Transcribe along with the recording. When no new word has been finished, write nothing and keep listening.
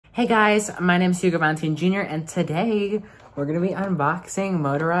Hey guys, my name is Hugo Jr. and today we're going to be unboxing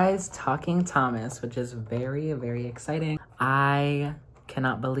Motorized Talking Thomas, which is very, very exciting. I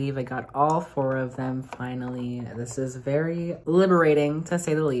cannot believe I got all 4 of them finally. This is very liberating to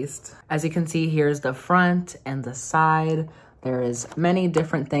say the least. As you can see, here's the front and the side. There is many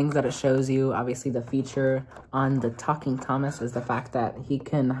different things that it shows you. Obviously, the feature on the Talking Thomas is the fact that he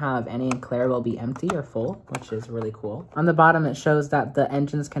can have Annie and Claire will be empty or full, which is really cool. On the bottom, it shows that the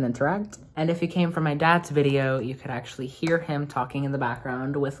engines can interact. And if you came from my dad's video, you could actually hear him talking in the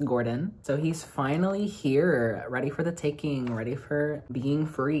background with Gordon. So he's finally here, ready for the taking, ready for being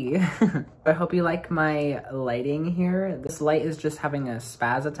free. I hope you like my lighting here. This light is just having a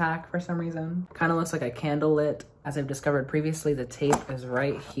spaz attack for some reason. Kind of looks like a candle lit. As I've discovered previously, the tape is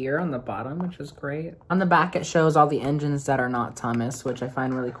right here on the bottom, which is great. On the back, it shows all the engines that are not Thomas, which I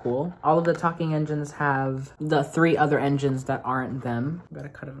find really cool. All of the talking engines have the 3 other engines that aren't them. Gotta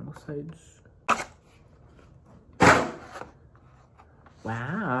cut it on both sides.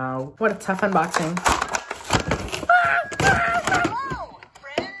 Wow. What a tough unboxing.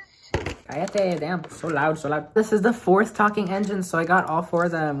 Damn, so loud, so loud. This is the 4th talking engine, so I got all 4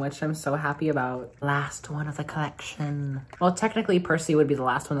 of them, which I'm so happy about. Last one of the collection. Well, technically Percy would be the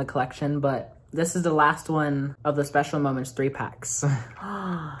last one of the collection, but this is the last one of the Special Moments 3-packs.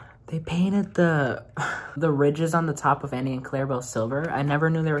 They painted the ridges on the top of Annie and Clarabelle silver. I never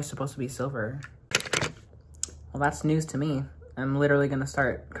knew they were supposed to be silver. Well, that's news to me. I'm literally gonna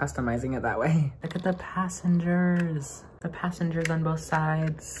start customizing it that way. Look at the passengers. The passengers on both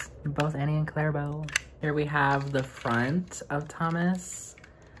sides, both Annie and Clarabelle. Here we have the front of Thomas.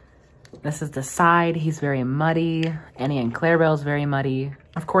 This is the side. He's very muddy. Annie and Clarabelle's very muddy.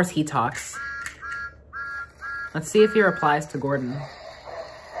 Of course, he talks. Let's see if he replies to Gordon.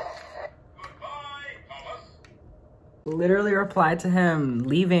 Literally replied to him,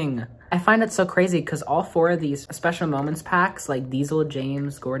 leaving. I find it so crazy because all 4 of these Special Moments packs, like Diesel,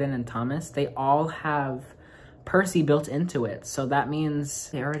 James, Gordon, and Thomas, they all have Percy built into it. So that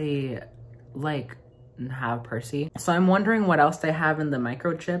means they already like have Percy. So I'm wondering what else they have in the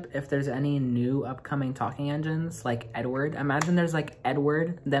microchip, if there's any new upcoming talking engines like Edward. Imagine there's like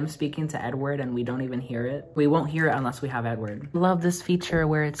Edward, them speaking to Edward, and we don't even hear it. We won't hear it unless we have Edward. Love this feature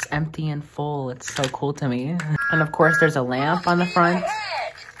where it's empty and full. It's so cool to me. And of course there's a lamp on the front.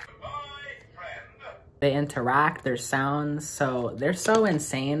 They interact, there's sounds, so they're so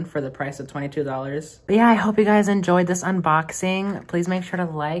insane for the price of $22. But yeah, I hope you guys enjoyed this unboxing. Please make sure to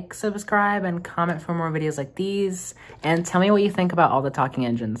like, subscribe, and comment for more videos like these. And tell me what you think about all the talking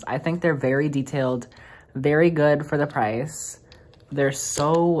engines. I think they're very detailed, very good for the price. They're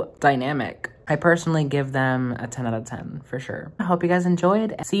so dynamic. I personally give them a 10 out of 10 for sure. I hope you guys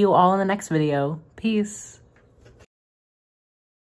enjoyed. See you all in the next video. Peace.